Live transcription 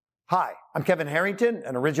Hi, I'm Kevin Harrington,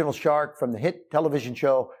 an original shark from the hit television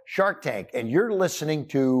show Shark Tank, and you're listening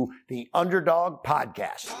to the Underdog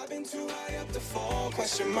Podcast. I've been too high up to fall,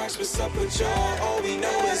 question marks, what's up with y'all? All we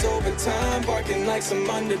know is overtime, barking like some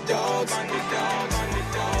underdogs.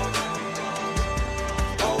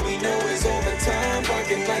 All we know is overtime,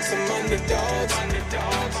 barking like some underdogs.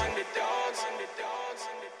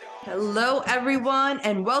 Hello, everyone,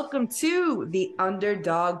 and welcome to the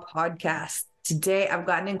Underdog Podcast. Today, I've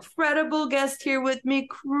got an incredible guest here with me,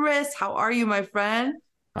 Chris. How are you, my friend?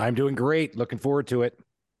 I'm doing great. Looking forward to it.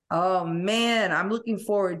 Oh, man, I'm looking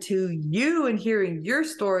forward to you and hearing your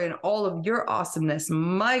story and all of your awesomeness.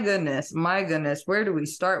 My goodness. Where do we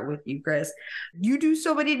start with you, Chris? You do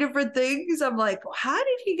so many different things. I'm like, how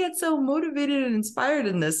did he get so motivated and inspired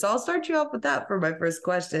in this? So I'll start you off with that for my first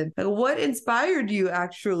question. Like, what inspired you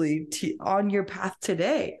actually on your path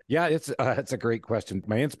today? Yeah, it's a great question.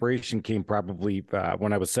 My inspiration came probably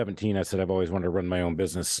when I was 17. I said I've always wanted to run my own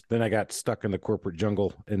business. Then I got stuck in the corporate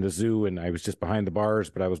jungle in the zoo, and I was just behind the bars,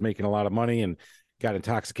 but I was making a lot of money and got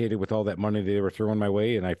intoxicated with all that money they were throwing my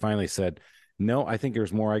way. And I finally said, no, I think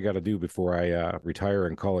there's more I got to do before I retire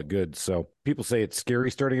and call it good. So people say it's scary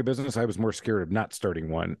starting a business. I was more scared of not starting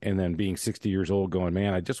one. And then being 60 years old going,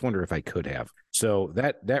 man, I just wonder if I could have. So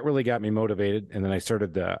that really got me motivated. And then I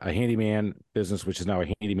started a handyman business, which is now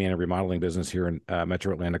a handyman and remodeling business here in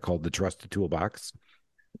Metro Atlanta called The Trusted Toolbox.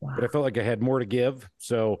 Wow. But I felt like I had more to give.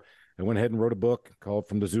 So I went ahead and wrote a book called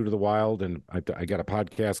From the Zoo to the Wild, and I got a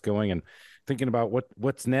podcast going and thinking about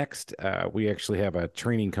what's next. We actually have a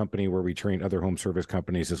training company where we train other home service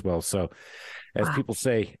companies as well. So as people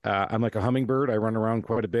say, I'm like a hummingbird. I run around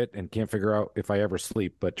quite a bit and can't figure out if I ever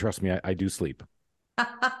sleep, but trust me, I do sleep.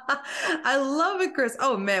 I love it, Chris.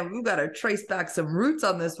 Oh man, we've got to trace back some roots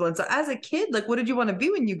on this one. So as a kid, like, what did you want to be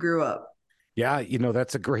when you grew up? Yeah,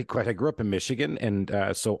 that's a great question. I grew up in Michigan, and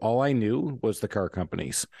so all I knew was the car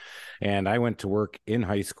companies. And I went to work in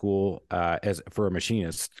high school for a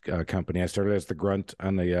machinist company. I started as the grunt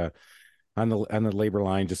on the labor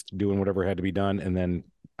line, just doing whatever had to be done. And then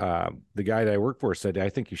the guy that I worked for said, I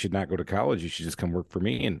think you should not go to college. You should just come work for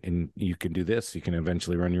me, and you can do this. You can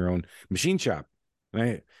eventually run your own machine shop.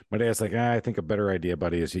 And my dad's like, I think a better idea,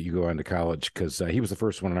 buddy, is that you go on to college, because he was the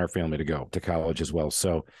first one in our family to go to college as well.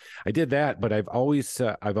 So I did that, but I've always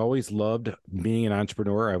loved being an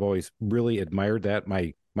entrepreneur. I've always really admired that.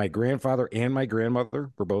 My grandfather and my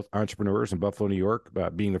grandmother were both entrepreneurs in Buffalo, New York,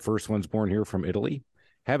 being the first ones born here from Italy.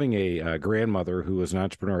 Having a grandmother who was an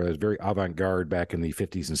entrepreneur that was very avant-garde back in the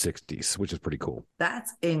 50s and 60s, which is pretty cool.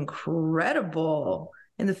 That's incredible.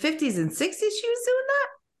 In the 50s and 60s, she was doing that?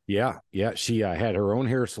 Yeah. She had her own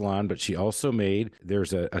hair salon, but she also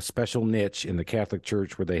there's a special niche in the Catholic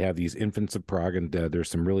Church where they have these infants of Prague, and there's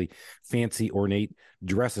some really fancy, ornate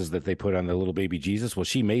dresses that they put on the little baby Jesus. Well,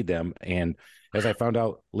 she made them. And as I found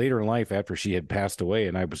out later in life, after she had passed away,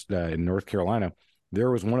 and I was in North Carolina,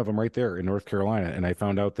 there was one of them right there in North Carolina. And I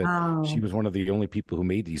found out that she was one of the only people who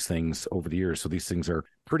made these things over the years. So these things are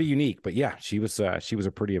pretty unique. But yeah, she was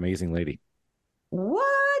a pretty amazing lady. What?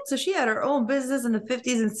 So she had her own business in the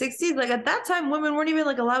 50s and 60s. Like at that time, women weren't even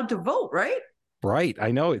like allowed to vote, right? Right. I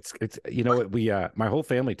know it's we my whole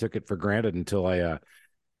family took it for granted until I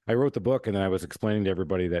wrote the book, and then I was explaining to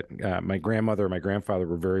everybody that my grandmother and my grandfather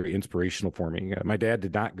were very inspirational for me. My dad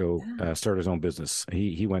did not go start his own business.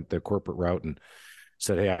 He went the corporate route and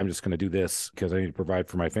said, hey, I'm just going to do this because I need to provide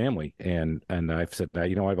for my family. And I've said,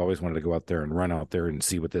 I've always wanted to go out there and run out there and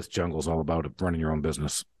see what this jungle's all about, running your own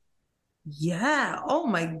business. Yeah. Oh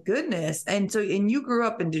my goodness. And you grew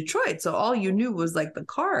up in Detroit, so all you knew was like the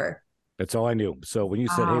car. That's all I knew. So when you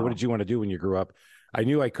said, hey, what did you want to do when you grew up? I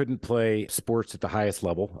knew I couldn't play sports at the highest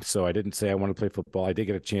level. So I didn't say I wanted to play football. I did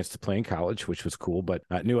get a chance to play in college, which was cool, but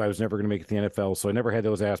I knew I was never going to make it to the NFL. So I never had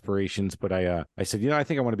those aspirations. But I said, I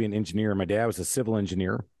think I want to be an engineer. My dad was a civil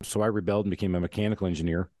engineer. So I rebelled and became a mechanical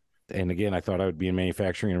engineer. And again, I thought I would be in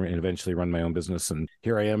manufacturing and eventually run my own business. And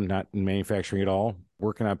here I am, not in manufacturing at all,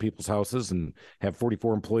 working on people's houses, and have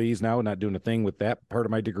 44 employees now, not doing a thing with that part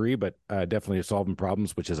of my degree, but definitely solving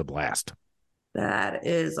problems, which is a blast. That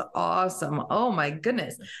is awesome. Oh my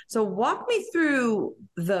goodness. So walk me through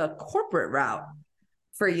the corporate route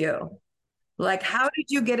for you. Like, how did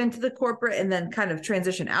you get into the corporate and then kind of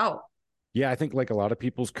transition out? Yeah, I think like a lot of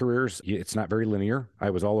people's careers, it's not very linear.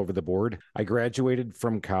 I was all over the board. I graduated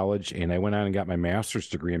from college and I went on and got my master's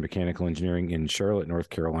degree in mechanical engineering in Charlotte, North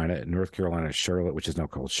Carolina, Charlotte, which is now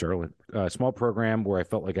called Charlotte. A small program where I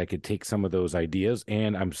felt like I could take some of those ideas,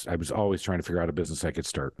 and I was always trying to figure out a business I could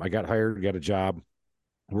start. I got hired, got a job.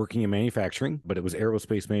 working in manufacturing, but it was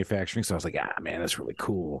aerospace manufacturing. So I was like, man, that's really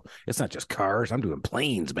cool. It's not just cars. I'm doing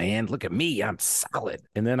planes, man. Look at me. I'm solid.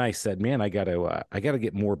 And then I said, man, I got to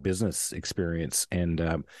get more business experience.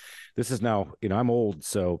 And this is now, I'm old.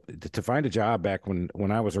 So to find a job back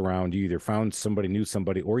when I was around, you either found somebody, knew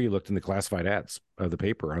somebody, or you looked in the classified ads of the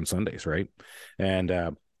paper on Sundays. Right.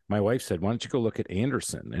 And, my wife said, why don't you go look at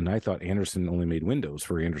Anderson? And I thought Anderson only made windows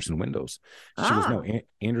for Anderson Windows. She goes, no,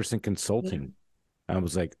 Anderson Consulting. I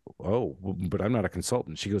was like, oh, but I'm not a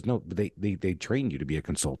consultant. She goes, no, but they train you to be a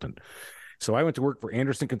consultant. So I went to work for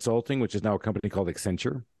Anderson Consulting, which is now a company called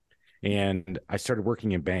Accenture. And I started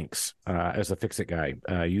working in banks as a fix-it guy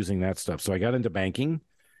using that stuff. So I got into banking,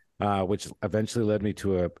 which eventually led me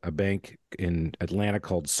to a bank in Atlanta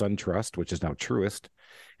called SunTrust, which is now Truist.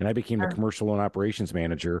 And I became the commercial loan operations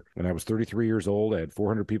manager when I was 33 years old. I had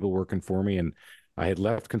 400 people working for me, and I had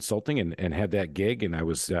left consulting and had that gig. And I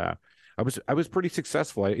was pretty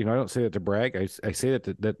successful. I don't say that to brag. I say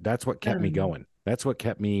that's what kept me going. That's what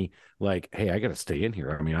kept me like, hey, I got to stay in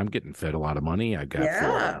here. I mean, I'm getting fed a lot of money. I've got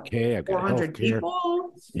 401k. I've got 400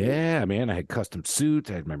 people. Yeah, man. I had custom suits.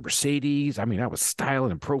 I had my Mercedes. I mean, I was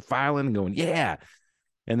styling and profiling and going, yeah.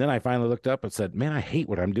 And then I finally looked up and said, man, I hate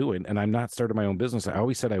what I'm doing. And I'm not starting my own business. I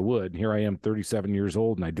always said I would. And here I am 37 years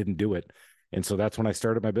old and I didn't do it. And so that's when I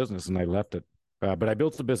started my business and I left it. But I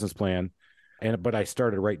built the business plan, but I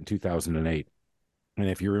started right in 2008. And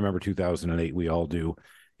if you remember 2008, we all do.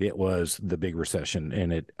 It was the big recession,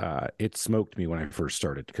 and it smoked me when I first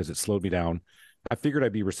started because it slowed me down. I figured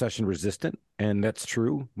I'd be recession resistant, and that's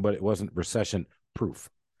true, but it wasn't recession proof.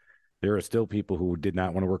 There are still people who did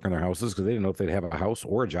not want to work on their houses because they didn't know if they'd have a house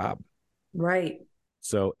or a job. Right.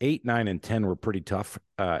 So 8, 9, and 10 were pretty tough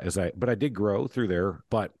but I did grow through there,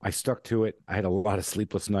 but I stuck to it. I had a lot of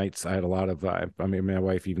sleepless nights. I had a lot of, my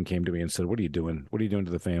wife even came to me and said, what are you doing? What are you doing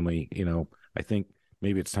to the family? I think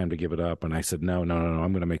maybe it's time to give it up. And I said, no, I'm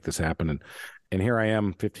going to make this happen. And here I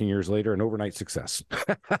am 15 years later, an overnight success.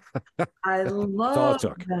 I love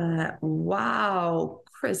that. Wow.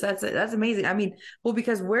 Chris, that's amazing. I mean, well,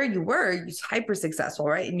 because where you were, you're hyper successful,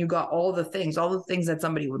 right? And you got all the things that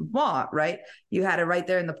somebody would want, right? You had it right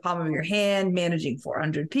there in the palm of your hand, managing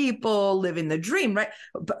 400 people, living the dream, right?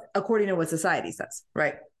 But according to what society says,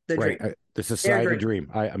 right? The dream. The society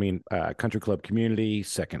dream. I mean, country club community,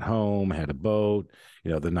 second home, had a boat,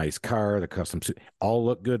 the nice car, the custom suit, all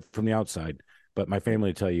looked good from the outside. But my family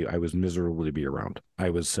would tell you I was miserable to be around.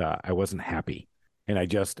 I wasn't happy. And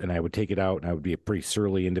I would take it out, and I would be a pretty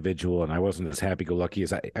surly individual, and I wasn't as happy-go-lucky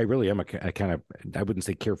as I really am. I wouldn't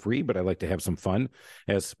say carefree, but I like to have some fun.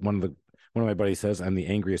 As one of my buddies says, I'm the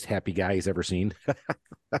angriest happy guy he's ever seen.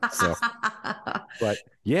 So, but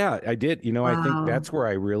yeah, I did. Wow. I think that's where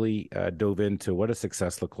I really dove into what does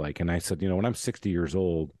success look like. And I said, when I'm 60 years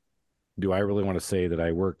old, do I really want to say that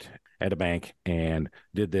I worked at a bank and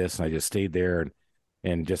did this, and I just stayed there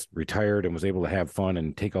and just retired and was able to have fun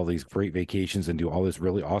and take all these great vacations and do all these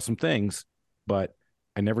really awesome things. But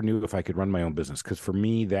I never knew if I could run my own business, because for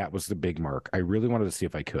me, that was the big mark. I really wanted to see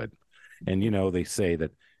if I could. And, they say that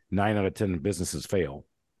 9 out of 10 businesses fail.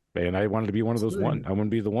 And I wanted to be one of those one. I want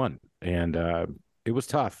to be the one. And it was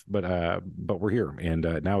tough, but we're here.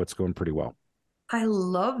 And now it's going pretty well. I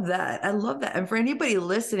love that. And for anybody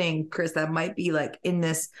listening, Chris, that might be like in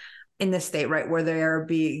this state, right, where there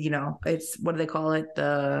it's, what do they call it?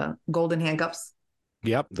 The golden handcuffs.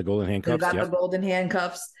 Yep. The golden handcuffs. They got the golden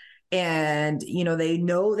handcuffs, and, they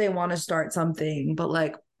know they want to start something, but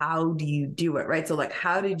like, how do you do it? Right. So like,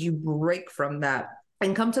 how did you break from that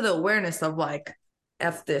and come to the awareness of like,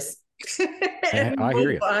 F this? And I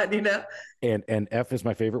hear you. On, And F is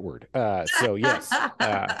my favorite word. So yes.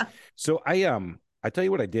 So I tell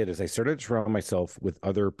you what I did is I started to surround myself with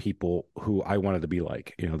other people who I wanted to be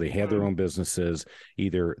like. They had their own businesses,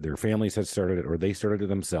 either their families had started it or they started it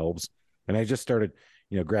themselves. And I just started,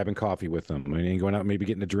 grabbing coffee with them and going out, maybe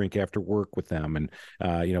getting a drink after work with them, and,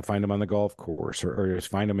 find them on the golf course or just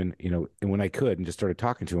find them and when I could, and just started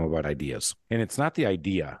talking to them about ideas. And it's not the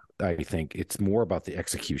idea. I think it's more about the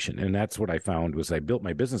execution. And that's what I found was I built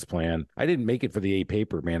my business plan. I didn't make it for the A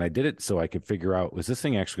paper, man. I did it so I could figure out, was this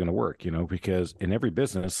thing actually going to work? Because in every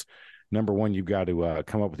business, number one, you've got to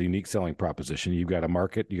come up with a unique selling proposition. You've got to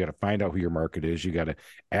market. You got to find out who your market is. You got to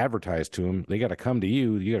advertise to them. They got to come to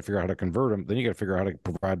you. You got to figure out how to convert them. Then you got to figure out how to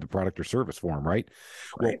provide the product or service for them. Right.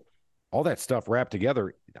 Well, all that stuff wrapped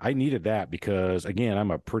together, I needed that because, again,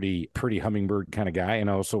 I'm a pretty hummingbird kind of guy. And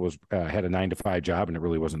I also had a 9-to-5 job, and it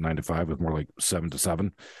really wasn't 9 to 5. It was more like 7 to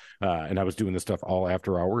 7. And I was doing this stuff all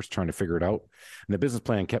after hours, trying to figure it out. And the business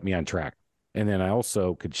plan kept me on track. And then I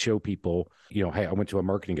also could show people, hey, I went to a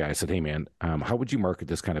marketing guy. I said, hey, man, how would you market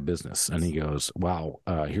this kind of business? And he goes, wow,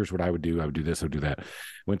 here's what I would do. I would do this, I would do that.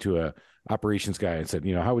 Went to a operations guy and said,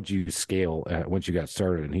 how would you scale once you got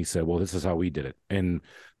started? And he said, well, this is how we did it. And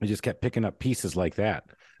I just kept picking up pieces like that.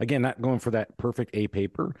 Again, not going for that perfect A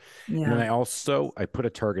paper. Yeah. And then I put a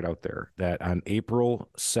target out there that on April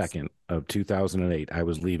 2nd of 2008, I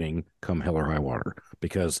was leaving come hell or high water,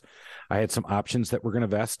 because I had some options that were going to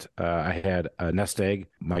vest. I had a nest egg.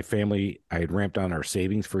 My family, I had ramped down our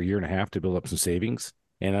savings for a year and a half to build up some savings.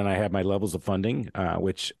 And then I had my levels of funding,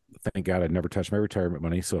 which thank God I'd never touched my retirement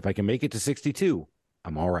money. So if I can make it to 62,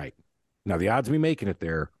 I'm all right. Now, the odds of me making it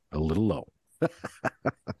there, a little low.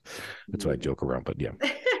 That's why I joke around, but yeah.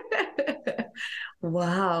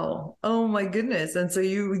 Wow. Oh my goodness. And so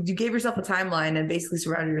you gave yourself a timeline and basically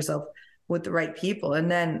surrounded yourself with the right people.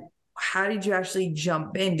 And then how did you actually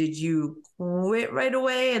jump in? Did you quit right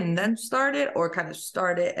away and then start it, or kind of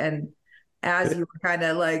start it and as you were kind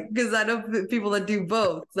of like, because I know people that do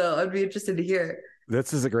both. So I'd be interested to hear.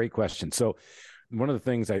 This is a great question. So one of the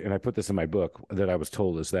things I put this in my book that I was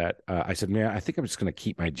told is that I said, man, I think I'm just going to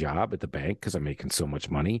keep my job at the bank because I'm making so much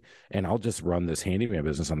money, and I'll just run this handyman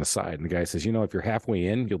business on the side. And the guy says, if you're halfway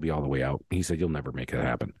in, you'll be all the way out. He said, you'll never make it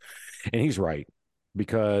happen. And he's right,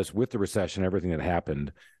 because with the recession, everything that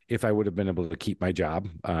happened, if I would have been able to keep my job,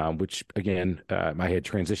 which again, I had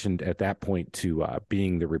transitioned at that point to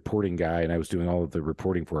being the reporting guy, and I was doing all of the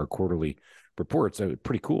reporting for our quarterly reports.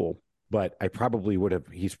 Pretty cool. But I probably would have,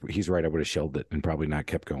 he's right, I would have shelved it and probably not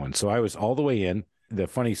kept going. So I was all the way in. The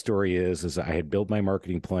funny story is I had built my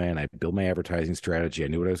marketing plan. I built my advertising strategy. I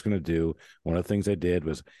knew what I was going to do. One of the things I did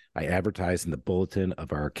was I advertised in the bulletin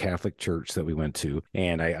of our Catholic church that we went to,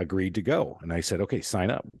 and I agreed to go. And I said, okay,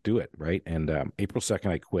 sign up, do it. Right. And April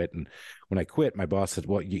 2nd, I quit. And when I quit, my boss said,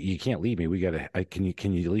 well, you can't leave me. Can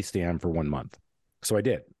you at least stay on for 1 month? So I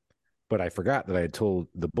did. But I forgot that I had told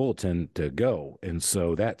the bulletin to go. And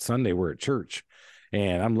so that Sunday we're at church,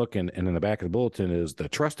 and I'm looking, and in the back of the bulletin is the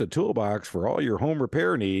trusted toolbox for all your home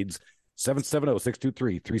repair needs,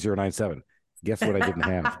 770-623-3097. Guess what I didn't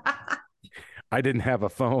have? I didn't have a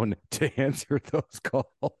phone to answer those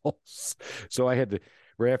calls. So I had to,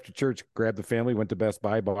 right after church, grab the family, went to Best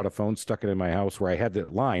Buy, bought a phone, stuck it in my house where I had the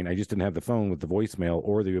line. I just didn't have the phone with the voicemail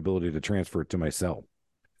or the ability to transfer it to my cell.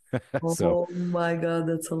 Oh my God,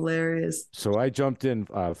 that's hilarious. So I jumped in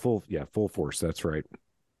full force. That's right.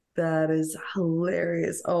 That is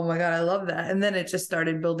hilarious. Oh my God, I love that. And then it just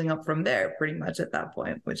started building up from there pretty much at that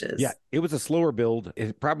point, which is. Yeah, it was a slower build.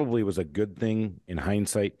 It probably was a good thing in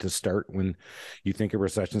hindsight to start when you think a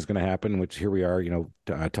recession is going to happen, which here we are,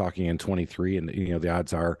 talking in 23, and, the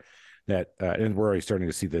odds are that, and we're already starting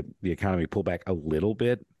to see the economy pull back a little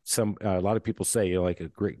bit. A lot of people say, a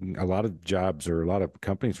lot of jobs or a lot of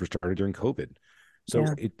companies were started during COVID. So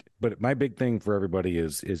but my big thing for everybody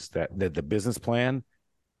is that the business plan,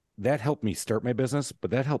 that helped me start my business,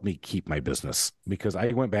 but that helped me keep my business, because I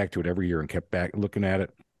went back to it every year and kept back looking at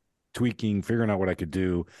it, tweaking, figuring out what I could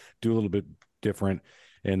do a little bit different.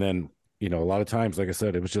 And then, a lot of times, like I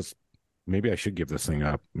said, it was just, maybe I should give this thing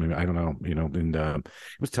up. Maybe, I don't know, and it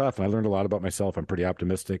was tough. And I learned a lot about myself. I'm pretty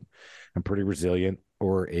optimistic. I'm pretty resilient,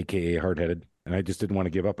 or AKA hard-headed. And I just didn't want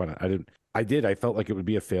to give up on it. I felt like it would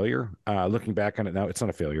be a failure. Looking back on it now, it's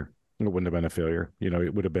not a failure. It wouldn't have been a failure.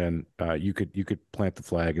 It would have been, you could plant the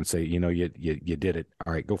flag and say, you did it.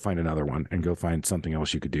 All right, go find another one and go find something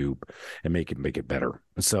else you could do and make it better.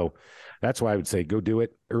 So that's why I would say go do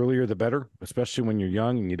it. Earlier, the better, especially when you're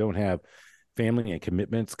young and you don't have family and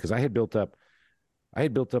commitments. Cause I had built up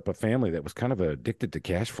a family that was kind of addicted to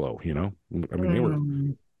cash flow.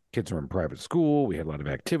 Kids were in private school. We had a lot of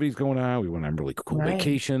activities going on. We went on really cool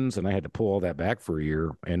vacations, and I had to pull all that back for a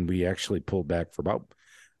year. And we actually pulled back for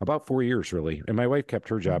about 4 years, really. And my wife kept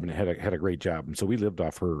her job and had a great job. And so we lived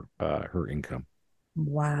off her income.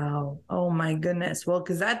 Wow. Oh my goodness. Well,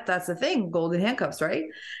 because that's the thing, golden handcuffs, right?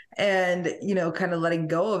 And, kind of letting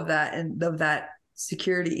go of that and of that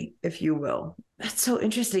security, if you will. That's so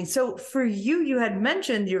interesting. So for you, you had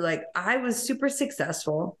mentioned you're like, I was super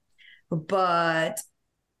successful, but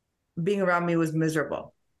being around me was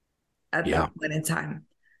miserable at that point in time.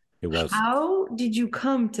 It was. How did you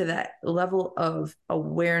come to that level of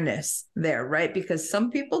awareness there, right? Because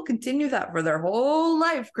some people continue that for their whole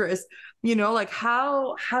life, Chris.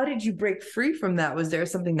 How did you break free from that? Was there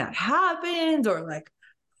something that happened, or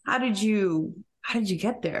how did you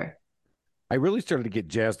get there? I really started to get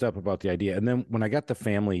jazzed up about the idea. And then when I got the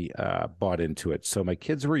family bought into it, so my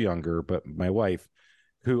kids were younger, but my wife,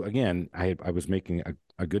 who, again, I was making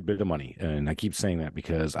a good bit of money. And I keep saying that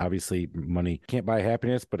because obviously money can't buy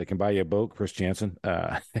happiness, but it can buy you a boat, Chris Jansen.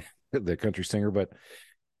 the country singer, but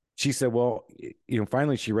she said, well,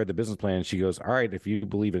 finally she read the business plan and she goes, all right, if you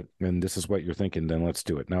believe it and this is what you're thinking, then let's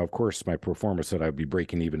do it. Now, of course, my pro forma said I'd be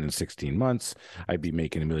breaking even in 16 months. I'd be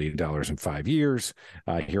making $1 million in 5 years.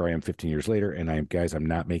 Here I am 15 years later. And I'm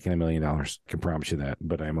not making $1 million. I can promise you that,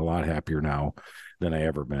 but I'm a lot happier now than I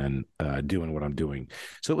ever been doing what I'm doing.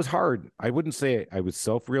 So it was hard. I wouldn't say I was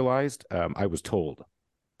self-realized. I was told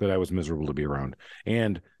that I was miserable to be around.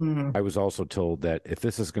 And I was also told that if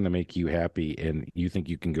this is going to make you happy and you think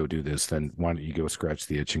you can go do this, then why don't you go scratch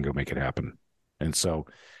the itch and go make it happen? And so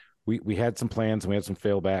we had some plans and we had some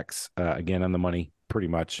failbacks again on the money, pretty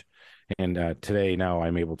much. And today, now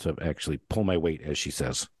I'm able to actually pull my weight, as she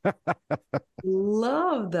says.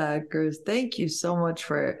 Love that, Chris. Thank you so much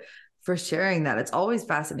for sharing that. It's always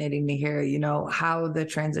fascinating to hear, how the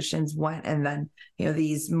transitions went. And then,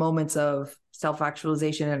 these moments of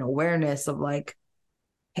self-actualization and awareness of like,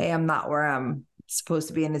 hey, I'm not where I'm supposed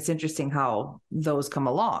to be. And it's interesting how those come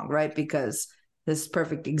along, right? Because this is a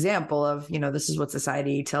perfect example of, this is what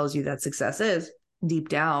society tells you that success is. Deep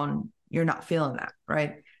down, you're not feeling that,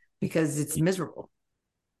 right? Because it's miserable.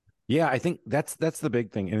 Yeah, I think that's the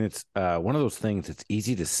big thing. And it's one of those things that's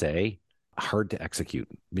easy to say, hard to execute,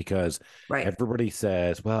 because everybody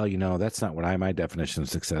says, well, that's not what my definition of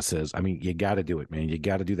success is. I mean, you got to do it, man. You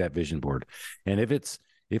got to do that vision board. And if it's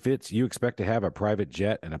you expect to have a private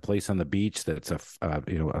jet and a place on the beach that's a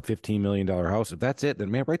 $15 million house, if that's it, then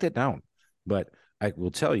man, write that down. But I will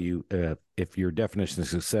tell you, if your definition of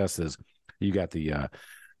success is you got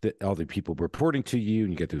all the people reporting to you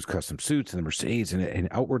and you get those custom suits and the Mercedes and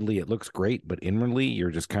outwardly it looks great, but inwardly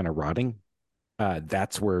you're just kind of rotting.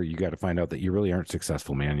 That's where you got to find out that you really aren't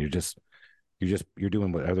successful, man. You're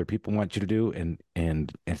doing what other people want you to do.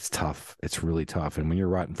 And it's tough. It's really tough. And when you're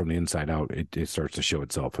rotten from the inside out, it starts to show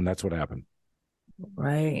itself. And that's what happened.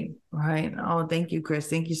 Right. Oh, thank you, Chris.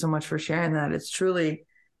 Thank you so much for sharing that. It's truly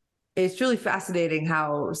fascinating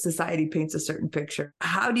how society paints a certain picture.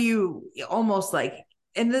 How do you almost like,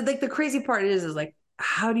 and the crazy part is like,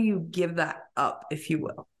 how do you give that up, if you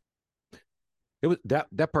will? It was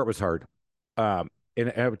that part was hard.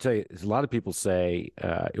 And I would tell you, a lot of people say,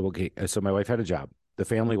 so my wife had a job. The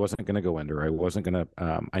family wasn't going to go under. I wasn't going to,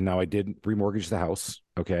 I did remortgage the house.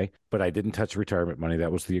 Okay. But I didn't touch retirement money.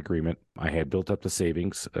 That was the agreement. I had built up the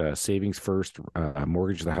savings first,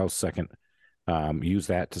 mortgage the house second, use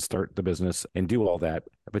that to start the business and do all that.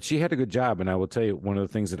 But she had a good job. And I will tell you, one of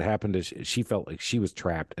the things that happened is she felt like she was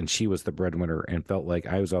trapped and she was the breadwinner and felt like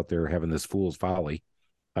I was out there having this fool's folly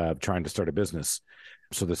of trying to start a business.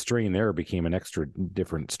 So the strain there became an extra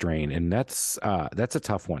different strain. And that's a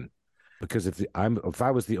tough one, because if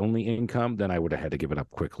I was the only income, then I would have had to give it up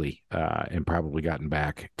quickly and probably gotten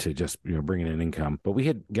back to just bringing in income. But we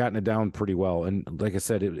had gotten it down pretty well. And like I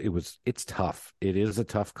said, it's tough. It is a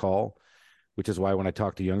tough call, which is why when I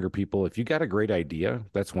talk to younger people, if you got a great idea,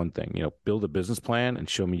 that's one thing. Build a business plan and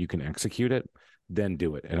show me you can execute it, then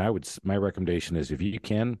do it. And my recommendation is, if you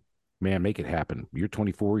can, man, make it happen. You're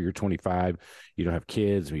 24, you're 25, you don't have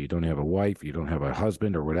kids, or you don't have a wife, you don't have a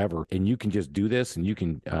husband or whatever, and you can just do this and you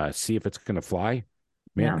can see if it's going to fly.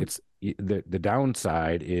 Man, yeah. It's the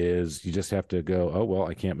downside is you just have to go, oh, well,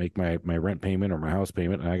 I can't make my rent payment or my house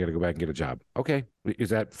payment, and I got to go back and get a job. Okay. Is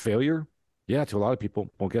that failure? Yeah, to a lot of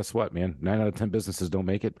people. Well, guess what, man? 9 out of 10 businesses don't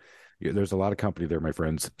make it. There's a lot of company there, my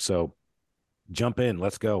friends. So jump in,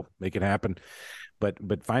 let's go, make it happen. But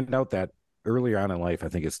find out that earlier on in life, I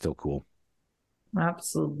think it's still cool.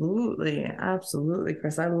 Absolutely,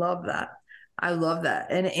 Chris. I love that.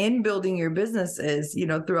 And in building your businesses,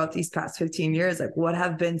 throughout these past 15 years, like, what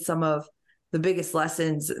have been some of the biggest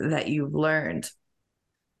lessons that you've learned?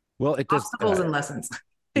 Well, obstacles and lessons.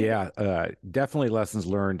 Yeah, definitely lessons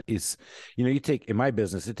learned is, in my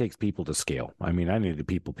business, it takes people to scale. I mean, I needed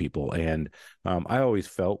people. And I always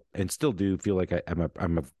felt and still do feel like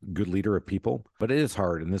I'm a good leader of people, but it is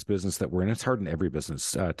hard in this business that we're in. It's hard in every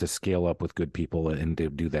business to scale up with good people and to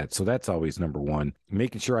do that. So that's always number one.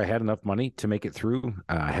 Making sure I had enough money to make it through.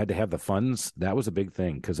 I had to have the funds. That was a big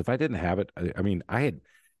thing, because if I didn't have it,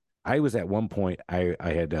 I was at one point, I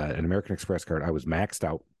had an American Express card. I was maxed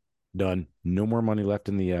out. Done. No more money left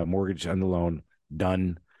in the mortgage on the loan.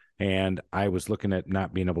 Done. And I was looking at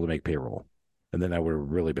not being able to make payroll. And then I would have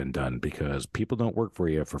really been done, because people don't work for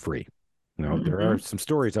you for free. There are some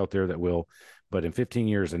stories out there that will, but in 15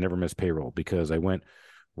 years, I never missed payroll, because I went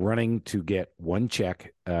running to get one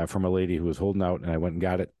check from a lady who was holding out, and I went and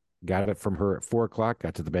got it from her at 4:00,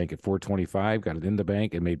 got to the bank at 4:25, got it in the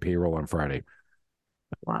bank, and made payroll on Friday.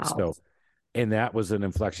 Wow. So, and that was an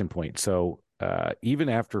inflection point. So, even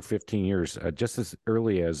after 15 years, just as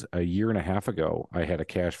early as a year and a half ago, I had a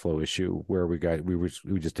cash flow issue where we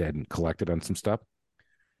just hadn't collected on some stuff.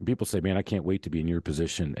 And people say, man, I can't wait to be in your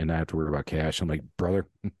position and not have to worry about cash. I'm like, brother,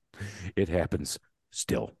 it happens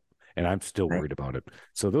still. And I'm still worried about it.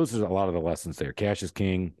 So those are a lot of the lessons there. Cash is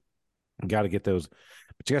king. You got to get those,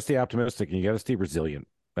 but you got to stay optimistic and you got to stay resilient.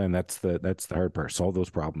 And that's the hard part. Solve those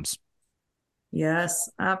problems. Yes,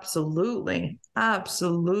 absolutely.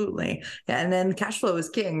 Absolutely. Yeah, and then cash flow is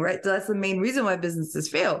king, right? So that's the main reason why businesses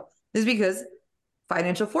fail is because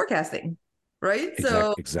financial forecasting, right?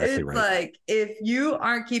 So Exactly it's right. like if you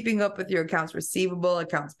aren't keeping up with your accounts receivable,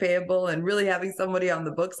 accounts payable, and really having somebody on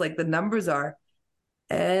the books, like the numbers are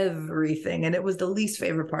everything. And it was the least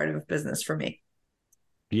favorite part of business for me.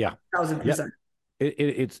 Yeah. 1,000%.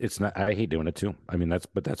 It's not, I hate doing it too. I mean,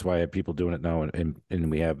 that's why I have people doing it now and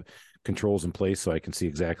we have controls in place so I can see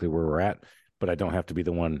exactly where we're at, but I don't have to be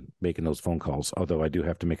the one making those phone calls. Although I do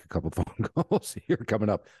have to make a couple phone calls here coming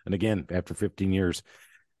up. And again, after 15 years,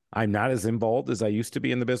 I'm not as involved as I used to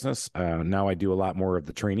be in the business. Now I do a lot more of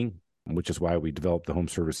the training, which is why we developed the Home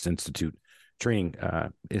Service Institute training,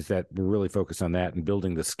 is that we're really focused on that and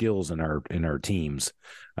building the skills in our teams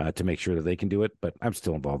to make sure that they can do it. But I'm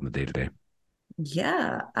still involved in the day-to-day.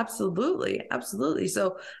 Yeah, absolutely. Absolutely.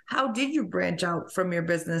 So how did you branch out from your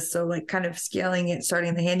business? So like kind of scaling it,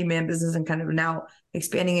 starting the handyman business and kind of now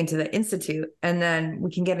expanding into the institute. And then we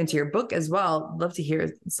can get into your book as well. Love to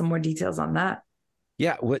hear some more details on that.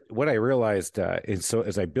 Yeah, what I realized is, so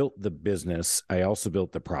as I built the business, I also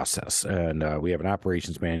built the process, and we have an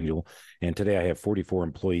operations manual. And today I have 44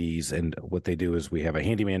 employees, and what they do is we have a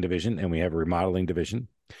handyman division and we have a remodeling division,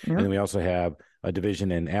 and then we also have a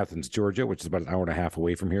division in Athens, Georgia, which is about an hour and a half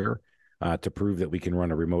away from here, to prove that we can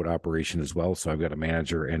run a remote operation as well. So I've got a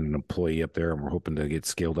manager and an employee up there, and we're hoping to get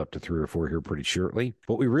scaled up to 3 or 4 here pretty shortly.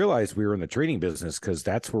 But we realized we were in the training business because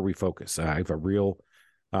that's where we focus. I have a real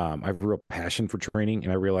passion for training,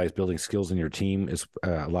 and I realize building skills in your team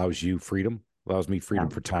allows you freedom, allows me freedom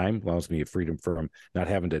for time, allows me freedom from not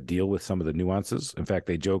having to deal with some of the nuances. In fact,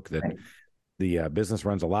 they joke that the business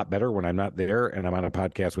runs a lot better when I'm not there and I'm on a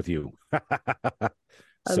podcast with you. I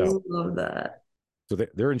love that. So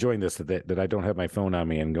they're enjoying this, that I don't have my phone on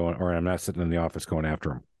me and going, or I'm not sitting in the office going after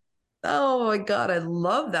them. Oh my God, I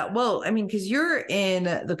love that. Well, I mean, because you're in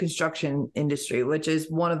the construction industry, which is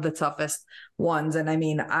one of the toughest ones. And I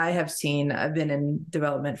mean, I've been in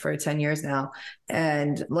development for 10 years now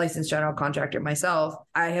and licensed general contractor myself.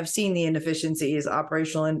 I have seen the inefficiencies,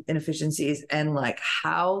 operational inefficiencies, and like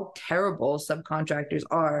how terrible subcontractors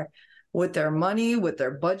are with their money, with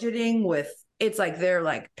their budgeting, it's like they're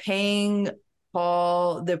like paying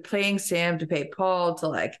they're paying Sam to pay Paul to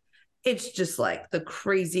like, it's just like the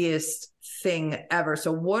craziest thing ever.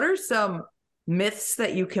 So what are some myths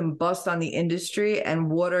that you can bust on the industry, and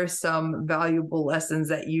what are some valuable lessons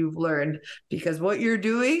that you've learned? Because what you're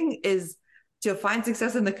doing is to find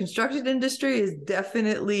success in the construction industry is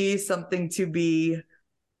definitely something to be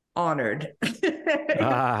honored.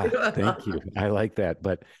 Thank you. I like that.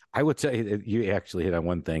 But I would say that you actually hit on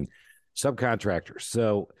one thing. Subcontractors.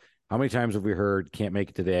 So how many times have we heard, can't make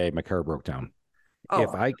it today, my car broke down?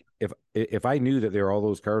 Oh. If I knew that all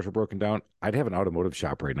those cars were broken down, I'd have an automotive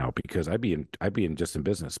shop right now because I'd be in just in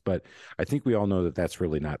business. But I think we all know that that's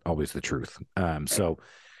really not always the truth. So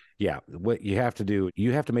yeah, what you have to do,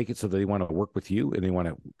 you have to make it so that they want to work with you and they want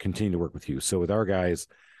to continue to work with you. So with our guys,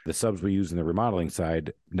 the subs we use in the remodeling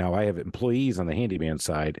side, now I have employees on the handyman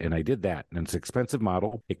side, and I did that. And it's an expensive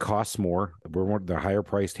model. It costs more. We're one of the higher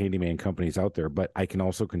priced handyman companies out there, but I can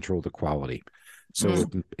also control the quality. So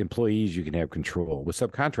with employees, you can have control. With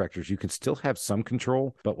subcontractors, you can still have some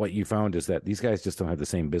control. But what you found is that these guys just don't have the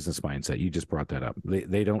same business mindset. You just brought that up.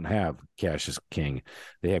 They don't have cash as king.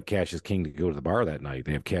 They have cash as king to go to the bar that night.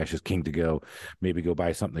 They have cash as king to maybe go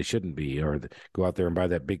buy something they shouldn't be, or go out there and buy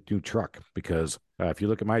that big new truck. Because if you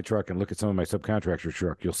look at my truck and look at some of my subcontractor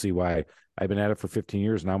truck, you'll see why I've been at it for 15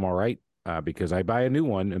 years and I'm all right. Because I buy a new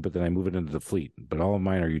one, but then I move it into the fleet. But all of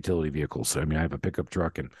mine are utility vehicles. So, I mean, I have a pickup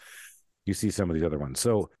truck, and you see some of these other ones.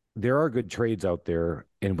 So there are good trades out there.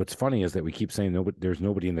 And what's funny is that we keep saying there's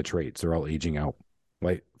nobody in the trades. They're all aging out.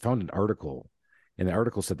 Well, I found an article, and the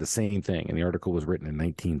article said the same thing. And the article was written in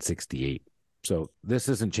 1968. So this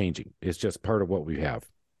isn't changing. It's just part of what we have.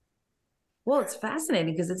 Well, it's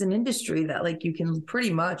fascinating because it's an industry that like you can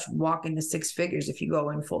pretty much walk into 6 figures if you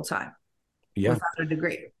go in full time without a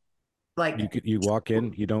degree. Like you walk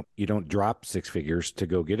in, you don't drop 6 figures to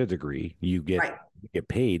go get a degree. You get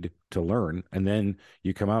paid to learn, and then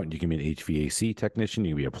you come out and you can be an HVAC technician,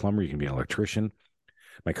 you can be a plumber, you can be an electrician.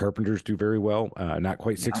 My carpenters do very well, not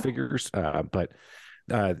quite 6 figures, but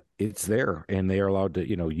It's there, and they are allowed to,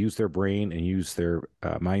 use their brain and use their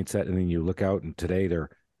mindset. And then you look out, and today they're,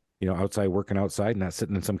 outside working outside, not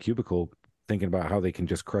sitting in some cubicle thinking about how they can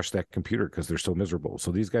just crush that computer because they're so miserable.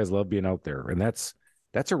 So these guys love being out there, and that's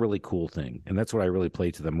a really cool thing. And that's what I really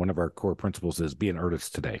play to them. One of our core principles is be an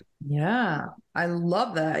artist today. Yeah, I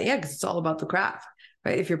love that. Yeah, because it's all about the craft,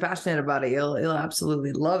 right? If you're passionate about it, you'll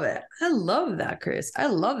absolutely love it. I love that, Chris. I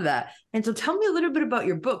love that. And so tell me a little bit about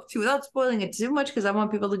your book too, without spoiling it too much, because I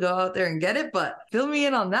want people to go out there and get it, but fill me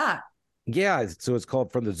in on that. Yeah, so it's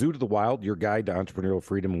called From the Zoo to the Wild, Your Guide to Entrepreneurial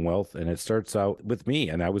Freedom and Wealth. And it starts out with me,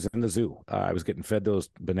 and I was in the zoo. I was getting fed those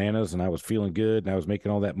bananas, and I was feeling good, and I was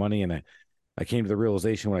making all that money. And I came to the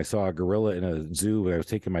realization when I saw a gorilla in a zoo, and I was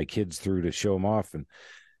taking my kids through to show them off.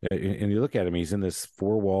 And you look at him, he's in this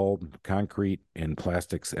four-walled concrete and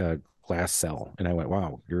plastics glass cell. And I went,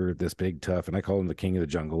 wow, you're this big, tough. And I call him the king of the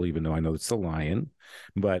jungle, even though I know it's the lion.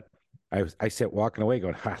 But I sat walking away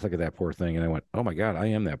going, look at that poor thing. And I went, oh my God, I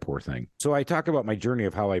am that poor thing. So I talk about my journey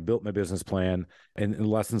of how I built my business plan and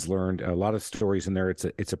lessons learned, a lot of stories in there.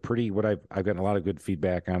 It's a pretty, I've gotten a lot of good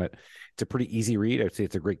feedback on it. It's a pretty easy read. I'd say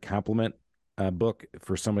it's a great compliment book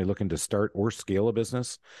for somebody looking to start or scale a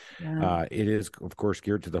business. Yeah. It is, of course,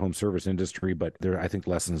 geared to the home service industry, but there are, I think,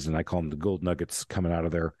 lessons, and I call them the gold nuggets coming out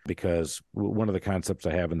of there, because one of the concepts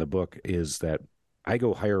I have in the book is that I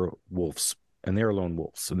go hire wolves, and they're lone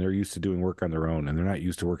wolves, and they're used to doing work on their own, and they're not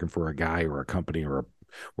used to working for a guy or a company or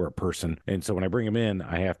a person. And so when I bring them in,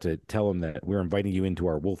 I have to tell them that we're inviting you into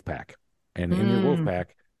our wolf pack, and in your wolf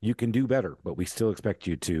pack, you can do better, but we still expect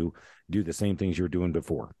you to do the same things you were doing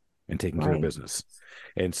before and taking care of business.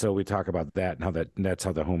 And so we talk about that and how that's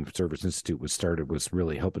how the Home Service Institute was started, was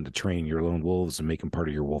really helping to train your lone wolves and make them part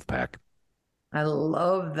of your wolf pack. I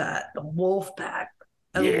love that. The wolf pack.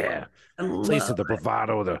 I place of the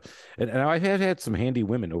bravado, and I've had some handy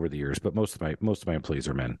women over the years, but most of my employees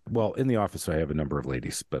are men. Well, in the office I have a number of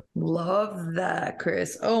ladies, but love that,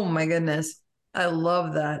 Chris. Oh my goodness. I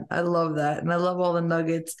love that. I love that. And I love all the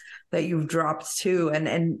nuggets that you've dropped too.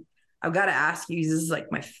 And I've got to ask you, this is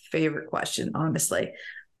like my favorite question, honestly.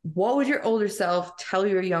 What would your older self tell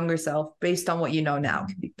your younger self based on what you know now? It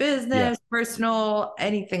could be business, personal,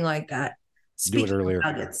 anything like that. Do it earlier.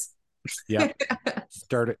 Nuggets. Yeah.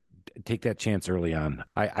 Start it. Take that chance early on.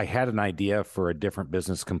 I had an idea for a different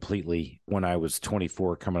business completely when I was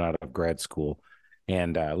 24 coming out of grad school.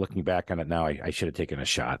 And looking back on it now, I should have taken a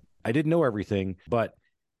shot. I didn't know everything, but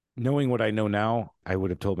knowing what I know now, I would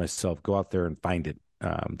have told myself, go out there and find it.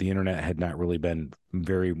 The internet had not really been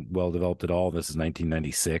very well developed at all. This is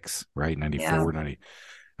 1996, right?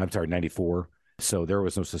 94. So there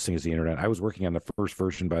was no such thing as the internet. I was working on the first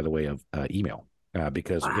version, by the way, of email,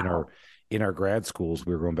 because in our grad schools,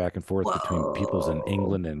 we were going back and forth between peoples in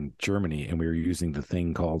England and Germany, and we were using the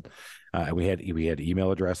thing called we had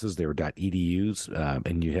email addresses. They were .edus,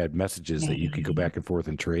 and you had messages that you could go back and forth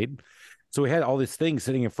and trade. So we had all these things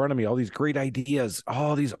sitting in front of me, all these great ideas,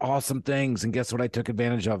 all these awesome things. And guess what I took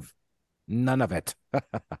advantage of? None of it.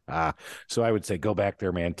 So I would say, go back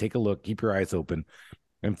there, man, take a look, keep your eyes open,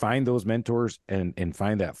 and find those mentors and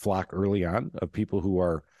find that flock early on of people who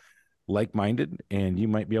are like-minded, and you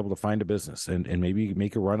might be able to find a business and maybe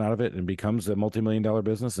make a run out of it and becomes a multi-million-dollar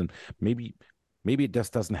business. And maybe it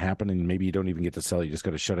just doesn't happen, and maybe you don't even get to sell it. You just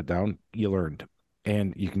got to shut it down. You learned,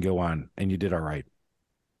 and you can go on, and you did all right.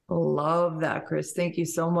 Love that, Chris. Thank you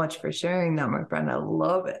so much for sharing that, my friend. I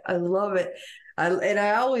love it. I love it.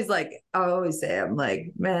 I always say, I'm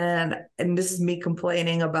like, man, and this is me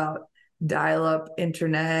complaining about dial-up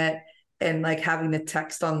internet and like having to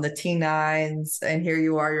text on the T9s. And here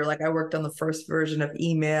you are, you're like, I worked on the first version of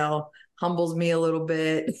email. Humbles me a little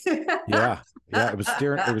bit. Yeah. It was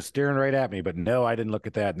staring right at me, but no, I didn't look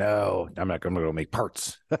at that. No, I'm not going to go make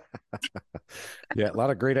parts. Yeah. A lot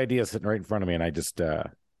of great ideas sitting right in front of me. And I just,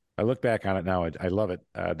 I look back on it now. I love it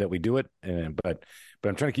that we do it, but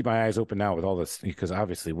I'm trying to keep my eyes open now with all this, because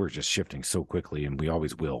obviously we're just shifting so quickly, and we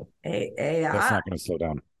always will. AI. That's not going to slow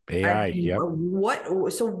down. AI. Yep.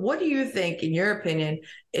 What do you think, in your opinion,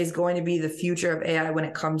 is going to be the future of AI when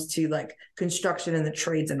it comes to like construction and the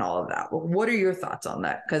trades and all of that? What are your thoughts on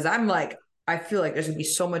that? Because I feel like there's going to be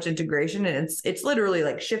so much integration, and it's literally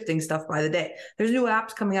like shifting stuff by the day. There's new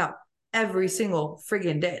apps coming out every single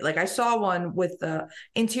friggin' day. Like I saw one with the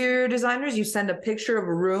interior designers. You send a picture of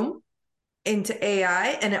a room into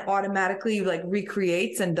AI and it automatically like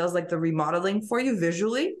recreates and does like the remodeling for you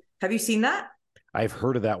visually. Have you seen that? I've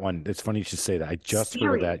heard of that one. It's funny you should say that. I just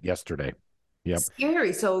heard of that yesterday. Yep.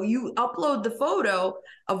 Scary. So you upload the photo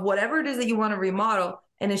of whatever it is that you want to remodel,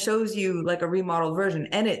 and it shows you like a remodeled version,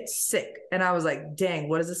 and it's sick. And I was like, dang,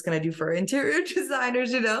 what is this going to do for interior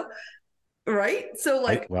designers, you know? right? So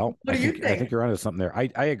like, what do you think? I think you're onto something there.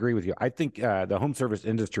 I agree with you. I think the home service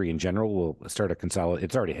industry in general will start a consolidate.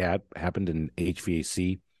 It's already happened in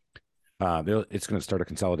HVAC. It's going to start a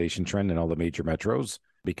consolidation trend in all the major metros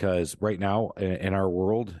because right now in our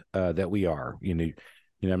world that we are,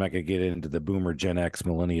 I'm not going to get into the boomer, Gen X,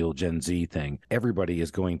 millennial, Gen Z thing. Everybody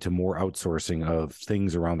is going to more outsourcing of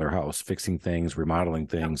things around their house, fixing things, remodeling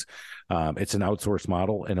things. It's an outsourced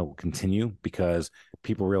model and it will continue because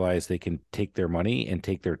people realize they can take their money and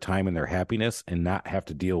take their time and their happiness and not have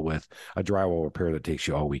to deal with a drywall repair that takes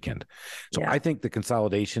you all weekend. So I think the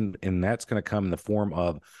consolidation, and that's going to come in the form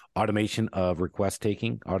of automation of request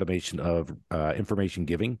taking, automation of information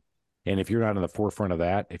giving. And if you're not on the forefront of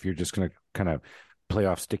that, if you're just going to kind of play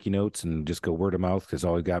off sticky notes and just go word of mouth because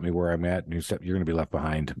all got me where I'm at, and you're going to be left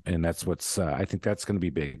behind. And that's what's I think that's going to be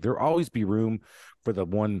big. There'll always be room for the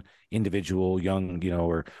one individual young,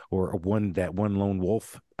 or one lone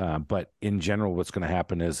wolf. But in general, what's going to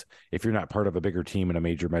happen is if you're not part of a bigger team in a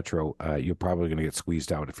major metro, you're probably going to get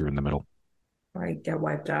squeezed out if you're in the middle. Right, get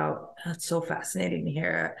wiped out. That's so fascinating to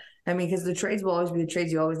hear. I mean, because the trades will always be the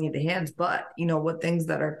trades. You always need the hands. But, what things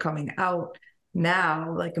that are coming out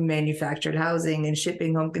now, like manufactured housing and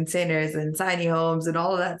shipping home containers and tiny homes and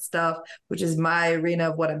all of that stuff, which is my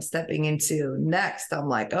arena of what I'm stepping into next. I'm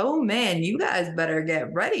like, oh man, you guys better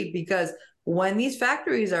get ready because when these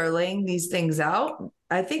factories are laying these things out,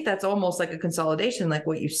 I think that's almost like a consolidation, like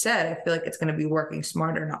what you said. I feel like it's going to be working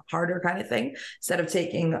smarter, not harder kind of thing. Instead of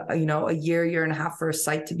taking, a year and a half for a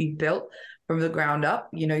site to be built from the ground up,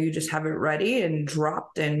 you just have it ready and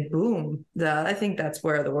dropped and boom. I think that's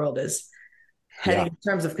where the world is heading in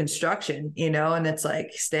terms of construction, and it's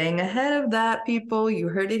like staying ahead of that, people. You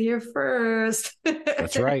heard it here first.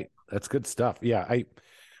 That's right. That's good stuff. Yeah.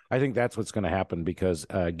 I think that's what's going to happen because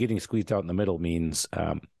getting squeezed out in the middle means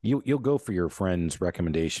you'll go for your friend's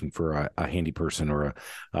recommendation for a handy person or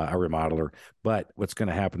a remodeler. But what's going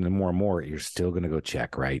to happen more and more, you're still going to go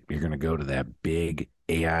check, right? You're going to go to that big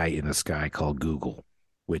AI in the sky called Google,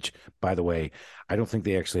 which, by the way, I don't think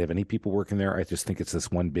they actually have any people working there. I just think it's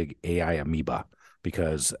this one big AI amoeba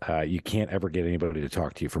because you can't ever get anybody to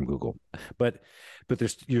talk to you from Google. But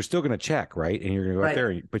you're still going to check, right? And you're going to go out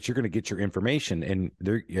there, but you're going to get your information. And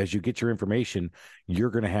as you get your information,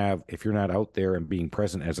 you're going to have, if you're not out there and being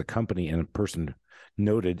present as a company and a person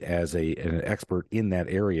noted as an expert in that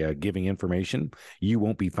area giving information, you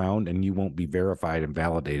won't be found and you won't be verified and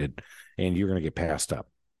validated, and you're going to get passed up.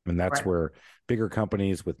 And that's where bigger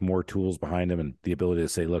companies with more tools behind them and the ability to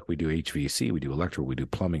say, look, we do HVAC, we do electrical, we do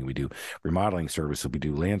plumbing, we do remodeling services, we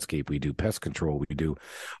do landscape, we do pest control, we do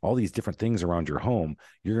all these different things around your home.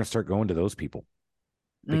 You're going to start going to those people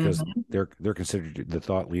because they're considered the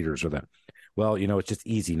thought leaders or that. Well, it's just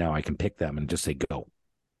easy now. I can pick them and just say, go.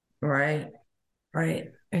 Right.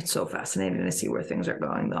 It's so fascinating to see where things are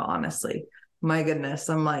going, though, honestly. My goodness,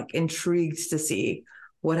 I'm like intrigued to see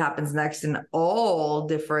what happens next in all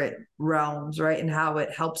different realms, right? And how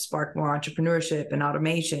it helps spark more entrepreneurship and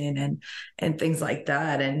automation and things like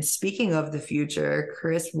that. And speaking of the future,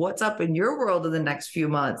 Chris, what's up in your world in the next few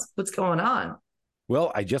months? What's going on?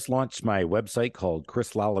 Well, I just launched my website called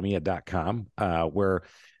chrislalomia.com, where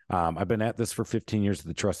I've been at this for 15 years at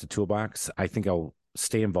the Trusted Toolbox. I think I'll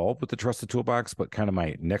stay involved with the Trusted Toolbox, but kind of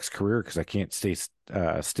my next career, because I can't stay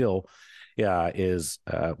still, is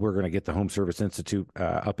we're going to get the Home Service Institute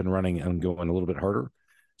up and running and going a little bit harder.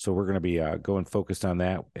 So we're going to be going focused on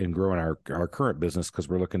that and growing our current business because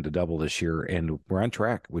we're looking to double this year, and we're on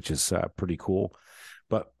track, which is pretty cool.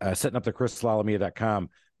 But setting up the chrislalomia.com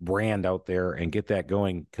brand out there and get that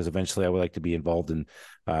going, because eventually I would like to be involved in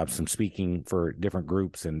some speaking for different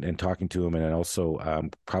groups and talking to them, and then also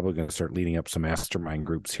probably going to start leading up some mastermind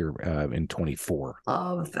groups here in 24.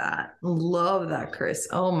 Love that, Chris.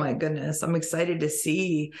 Oh my goodness, I'm excited to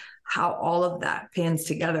see how all of that pans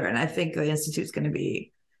together. And I think the Institute's going to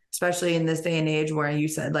be, especially in this day and age where you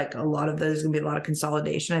said like there's going to be a lot of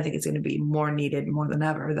consolidation, I think it's going to be more needed more than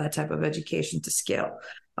ever, that type of education to scale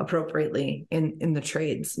appropriately in the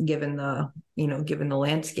trades, given the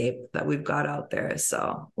landscape that we've got out there.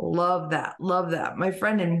 So love that, my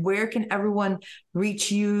friend. And where can everyone reach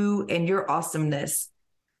you and your awesomeness?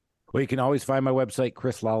 Well, you can always find my website,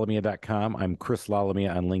 chrislalomia.com. I'm Chris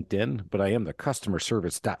Lalomia on LinkedIn, but I am the customer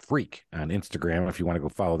service.freak on Instagram. If you want to go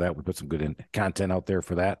follow that, we put some good content out there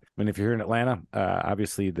for that. And if you're here in Atlanta,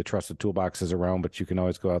 obviously the Trusted Toolbox is around, but you can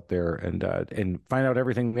always go out there and find out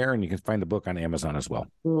everything there. And you can find the book on Amazon as well.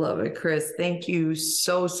 Love it, Chris. Thank you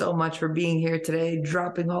so much for being here today,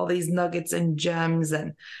 dropping all these nuggets and gems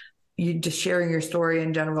and you just sharing your story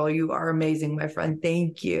in general. You are amazing, my friend.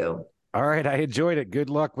 Thank you. All right. I enjoyed it. Good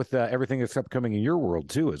luck with everything that's upcoming in your world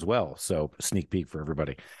too, as well. So sneak peek for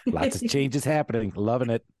everybody. Lots of changes happening. Loving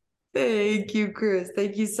it. Thank you, Chris.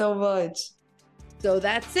 Thank you so much. So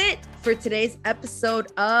that's it for today's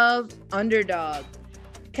episode of Underdog.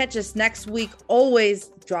 Catch us next week,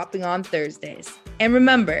 always dropping on Thursdays. And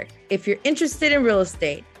remember, if you're interested in real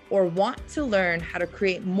estate or want to learn how to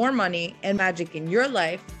create more money and magic in your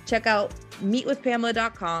life, check out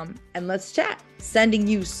meetwithpamela.com and let's chat. Sending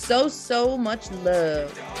you so much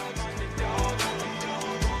love.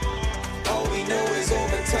 All we know is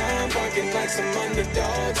overtime, barking like some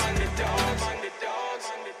underdogs.